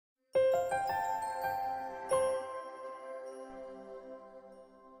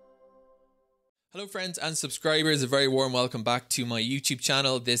Hello friends and subscribers, a very warm welcome back to my YouTube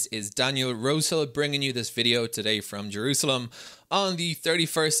channel. This is Daniel Rosehill bringing you this video today from Jerusalem on the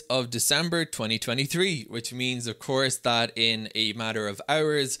 31st of December 2023, which means of course that in a matter of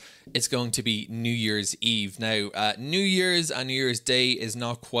hours it's going to be New Year's Eve. Now New Year's and New Year's Day is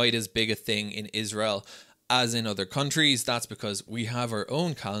not quite as big a thing in Israel as in other countries. That's because we have our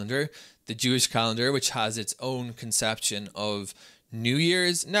own calendar, the Jewish calendar, which has its own conception of New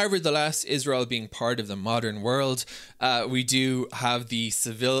Year's. Nevertheless, Israel being part of the modern world, we do have the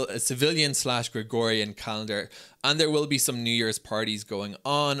civilian/Gregorian calendar, and there will be some New Year's parties going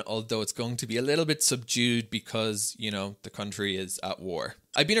on, although it's going to be a little bit subdued because, you know, the country is at war.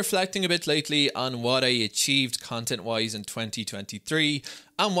 I've been reflecting a bit lately on what I achieved content-wise in 2023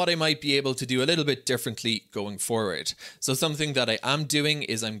 and what I might be able to do a little bit differently going forward. So something that I am doing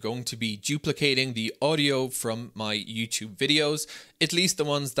is I'm going to be duplicating the audio from my YouTube videos, at least the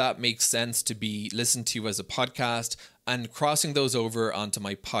ones that make sense to be listened to as a podcast, and crossing those over onto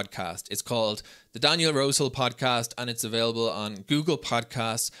my podcast. It's called the Daniel Rosehill Podcast, and it's available on Google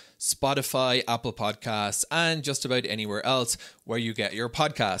Podcasts, Spotify, Apple Podcasts, and just about anywhere else where you get your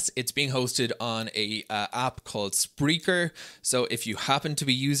podcasts. It's being hosted on a app called Spreaker. So if you happen to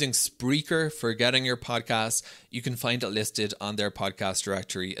be using Spreaker for getting your podcasts, you can find it listed on their podcast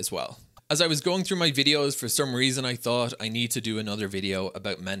directory as well. As I was going through my videos, for some reason I thought I need to do another video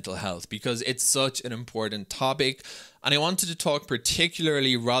about mental health because it's such an important topic, and I wanted to talk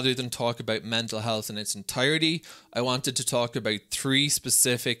particularly, rather than talk about mental health in its entirety, I wanted to talk about 3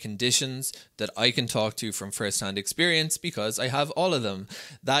 specific conditions that I can talk to from first-hand experience because I have all of them.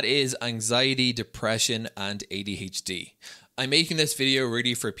 That is anxiety, depression, and ADHD. I'm making this video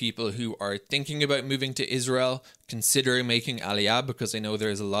really for people who are thinking about moving to Israel, considering making Aliyah, because I know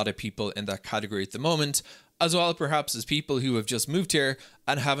there's a lot of people in that category at the moment, as well perhaps as people who have just moved here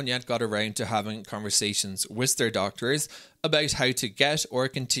and haven't yet got around to having conversations with their doctors about how to get or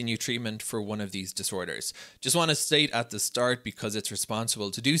continue treatment for one of these disorders. Just want to state at the start, because it's responsible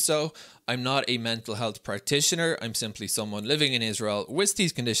to do so, I'm not a mental health practitioner. I'm simply someone living in Israel with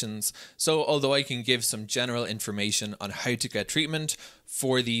these conditions. So although I can give some general information on how to get treatment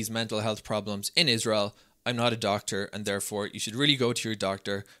for these mental health problems in Israel, I'm not a doctor, and therefore you should really go to your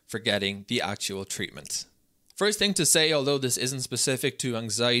doctor for getting the actual treatment. First thing to say, although this isn't specific to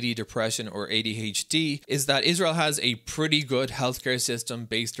anxiety, depression, or ADHD, is that Israel has a pretty good healthcare system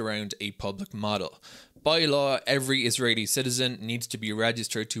based around a public model. By law, every Israeli citizen needs to be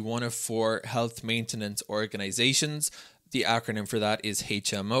registered to one of 4 health maintenance organizations. The acronym for that is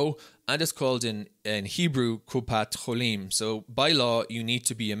HMO, and it's called in Hebrew Kupat Cholim. So by law, you need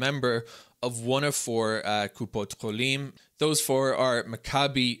to be a member of one of 4 Kupot Cholim. Those 4 are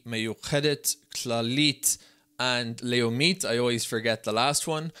Maccabi, Meyuchedet, Klalit, and Leomit. I always forget the last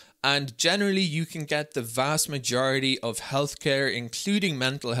one. And generally, you can get the vast majority of healthcare, including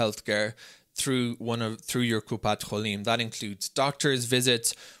mental health care, through your Kupat Cholim. That includes doctor's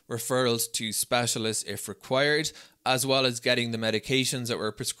visits, referrals to specialists if required, as well as getting the medications that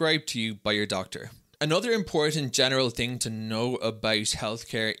were prescribed to you by your doctor. Another important general thing to know about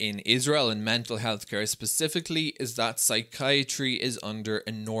healthcare in Israel, and mental health care specifically, is that psychiatry is under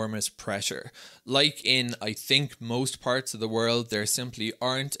enormous pressure. Like in, I think, most parts of the world, there simply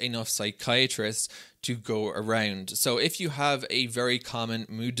aren't enough psychiatrists to go around. So if you have a very common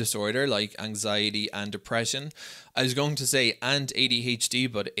mood disorder like anxiety and depression, I was going to say and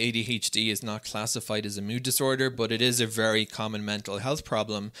ADHD, but ADHD is not classified as a mood disorder, but it is a very common mental health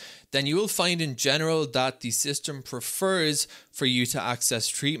problem, then you will find in general that the system prefers for you to access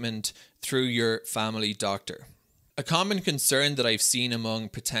treatment through your family doctor. A common concern that I've seen among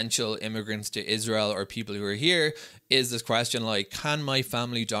potential immigrants to Israel or people who are here is this question like, can my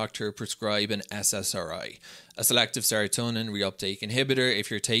family doctor prescribe an SSRI, a selective serotonin reuptake inhibitor,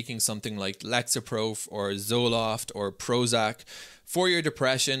 if you're taking something like Lexapro or Zoloft or Prozac for your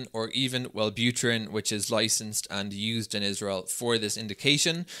depression, or even Wellbutrin, which is licensed and used in Israel for this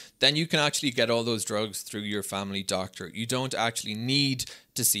indication, then you can actually get all those drugs through your family doctor. You don't actually need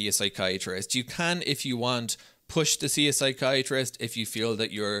to see a psychiatrist. You can, if you want, push to see a psychiatrist if you feel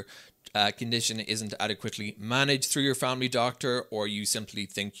that your condition isn't adequately managed through your family doctor, or you simply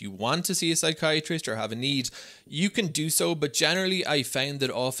think you want to see a psychiatrist or have a need. You can do so, but generally I found that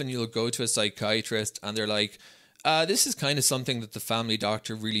often you'll go to a psychiatrist and they're like, this is kind of something that the family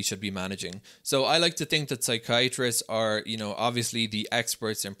doctor really should be managing. So I like to think that psychiatrists are, obviously the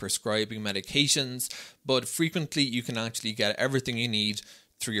experts in prescribing medications, but frequently you can actually get everything you need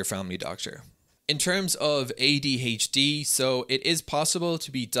through your family doctor. In terms of ADHD, so it is possible to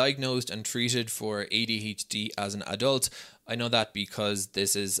be diagnosed and treated for ADHD as an adult. I know that because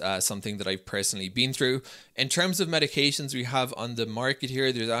this is something that I've personally been through. In terms of medications we have on the market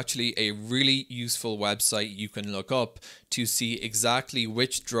here, there's actually a really useful website you can look up to see exactly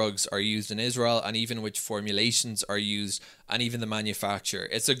which drugs are used in Israel and even which formulations are used and even the manufacturer.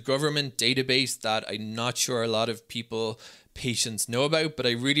 It's a government database that I'm not sure a lot of patients know about, but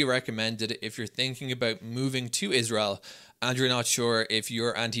I really recommend it if you're thinking about moving to Israel and you're not sure if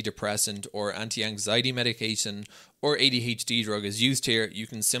your antidepressant or anti-anxiety medication or ADHD drug is used here. You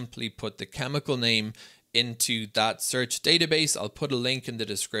can simply put the chemical name into that search database. I'll put a link in the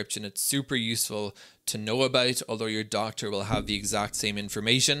description. It's super useful to know about, although your doctor will have the exact same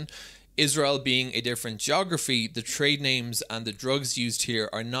information. Israel being a different geography, the trade names and the drugs used here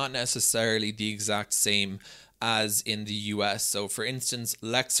are not necessarily the exact same as in the US. So for instance,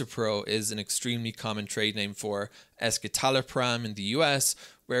 Lexapro is an extremely common trade name for escitalopram in the US,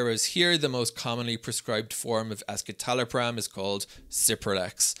 whereas here the most commonly prescribed form of escitalopram is called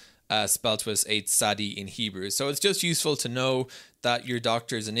Cipralex, spelt with 8 Sadi in Hebrew. So it's just useful to know that your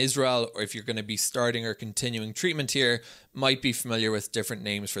doctors in Israel, or if you're going to be starting or continuing treatment here, might be familiar with different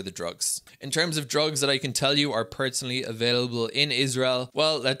names for the drugs. In terms of drugs that I can tell you are personally available in Israel,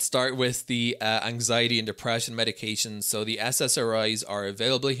 well, let's start with the anxiety and depression medications. So the SSRIs are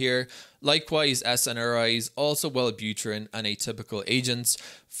available here. Likewise, SNRIs, also Wellbutrin and atypical agents.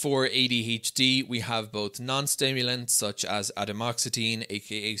 For ADHD, we have both non-stimulants such as atomoxetine,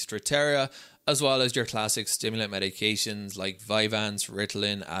 aka Strattera, as well as your classic stimulant medications like Vyvanse,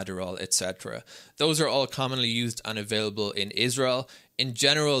 Ritalin, Adderall, etc. Those are all commonly used and available in Israel. In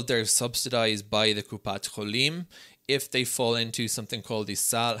general, they're subsidized by the Kupat Cholim if they fall into something called the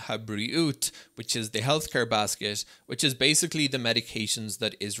Sal HaBriut, which is the healthcare basket, which is basically the medications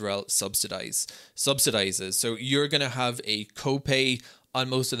that Israel subsidizes. So you're going to have a copay on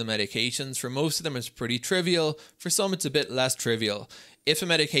most of the medications. For most of them, it's pretty trivial. For some, it's a bit less trivial. If a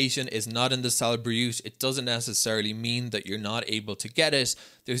medication is not in the Sal HaBriut, it doesn't necessarily mean that you're not able to get it.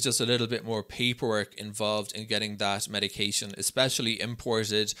 There's just a little bit more paperwork involved in getting that medication, especially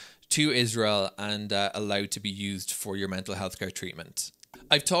imported to Israel and allowed to be used for your mental health care treatment.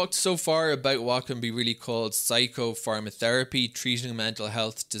 I've talked so far about what can be really called psychopharmacotherapy, treating mental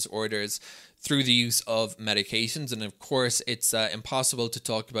health disorders through the use of medications. And of course, it's impossible to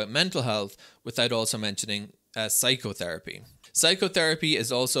talk about mental health without also mentioning psychotherapy. Psychotherapy is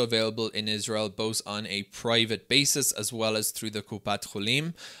also available in Israel both on a private basis as well as through the Kupat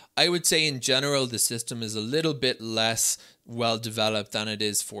Cholim. I would say in general the system is a little bit less well developed than it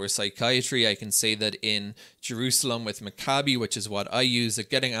is for psychiatry. I can say that in Jerusalem with Maccabi, which is what I use, that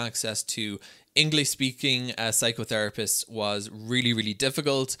getting access to English-speaking psychotherapists was really, really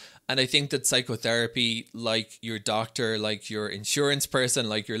difficult. And I think that psychotherapy, like your doctor, like your insurance person,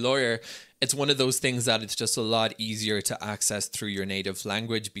 like your lawyer, it's one of those things that it's just a lot easier to access through your native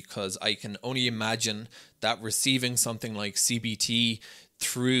language, because I can only imagine that receiving something like CBT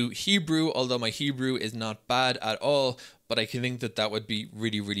through Hebrew, although my Hebrew is not bad at all, but I can think that that would be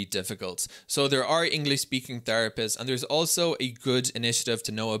really, really difficult. So there are English-speaking therapists, and there's also a good initiative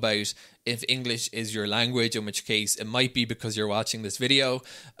to know about if English is your language, in which case it might be because you're watching this video.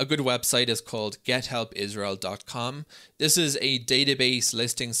 A good website is called gethelpisrael.com. This is a database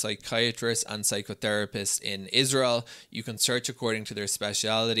listing psychiatrists and psychotherapists in Israel. You can search according to their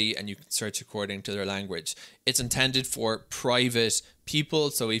speciality and you can search according to their language. It's intended for private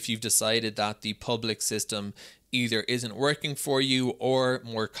people, so if you've decided that the public system either isn't working for you or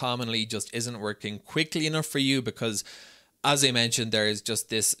more commonly just isn't working quickly enough for you, because as I mentioned, there is just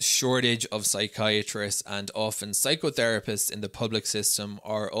this shortage of psychiatrists, and often psychotherapists in the public system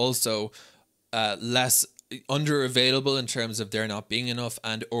are also less under available in terms of there not being enough,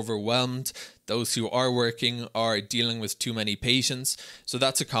 and overwhelmed. Those who are working are dealing with too many patients. So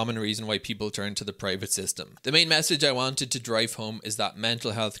that's a common reason why people turn to the private system. The main message I wanted to drive home is that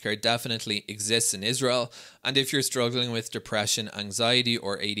mental health care definitely exists in Israel. And if you're struggling with depression, anxiety,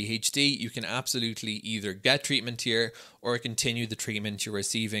 or ADHD, you can absolutely either get treatment here or continue the treatment you're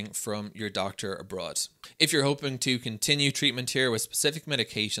receiving from your doctor abroad. If you're hoping to continue treatment here with specific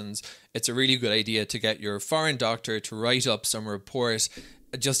medications, it's a really good idea to get your foreign doctor to write up some report,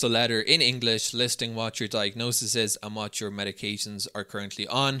 just a letter in English listing what your diagnosis is and what your medications are currently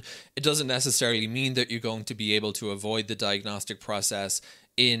on. It doesn't necessarily mean that you're going to be able to avoid the diagnostic process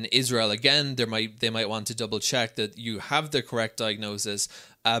in Israel again. They might want to double check that you have the correct diagnosis,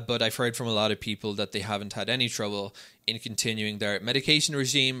 but I've heard from a lot of people that they haven't had any trouble in continuing their medication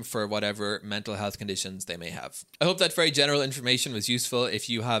regime for whatever mental health conditions they may have. I hope that very general information was useful. If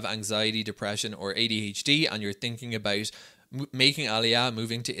you have anxiety, depression, or ADHD and you're thinking about making Aliyah,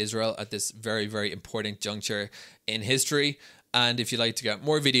 moving to Israel at this very, very important juncture in history. And if you'd like to get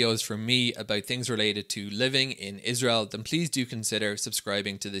more videos from me about things related to living in Israel, then please do consider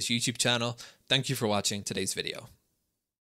subscribing to this YouTube channel. Thank you for watching today's video.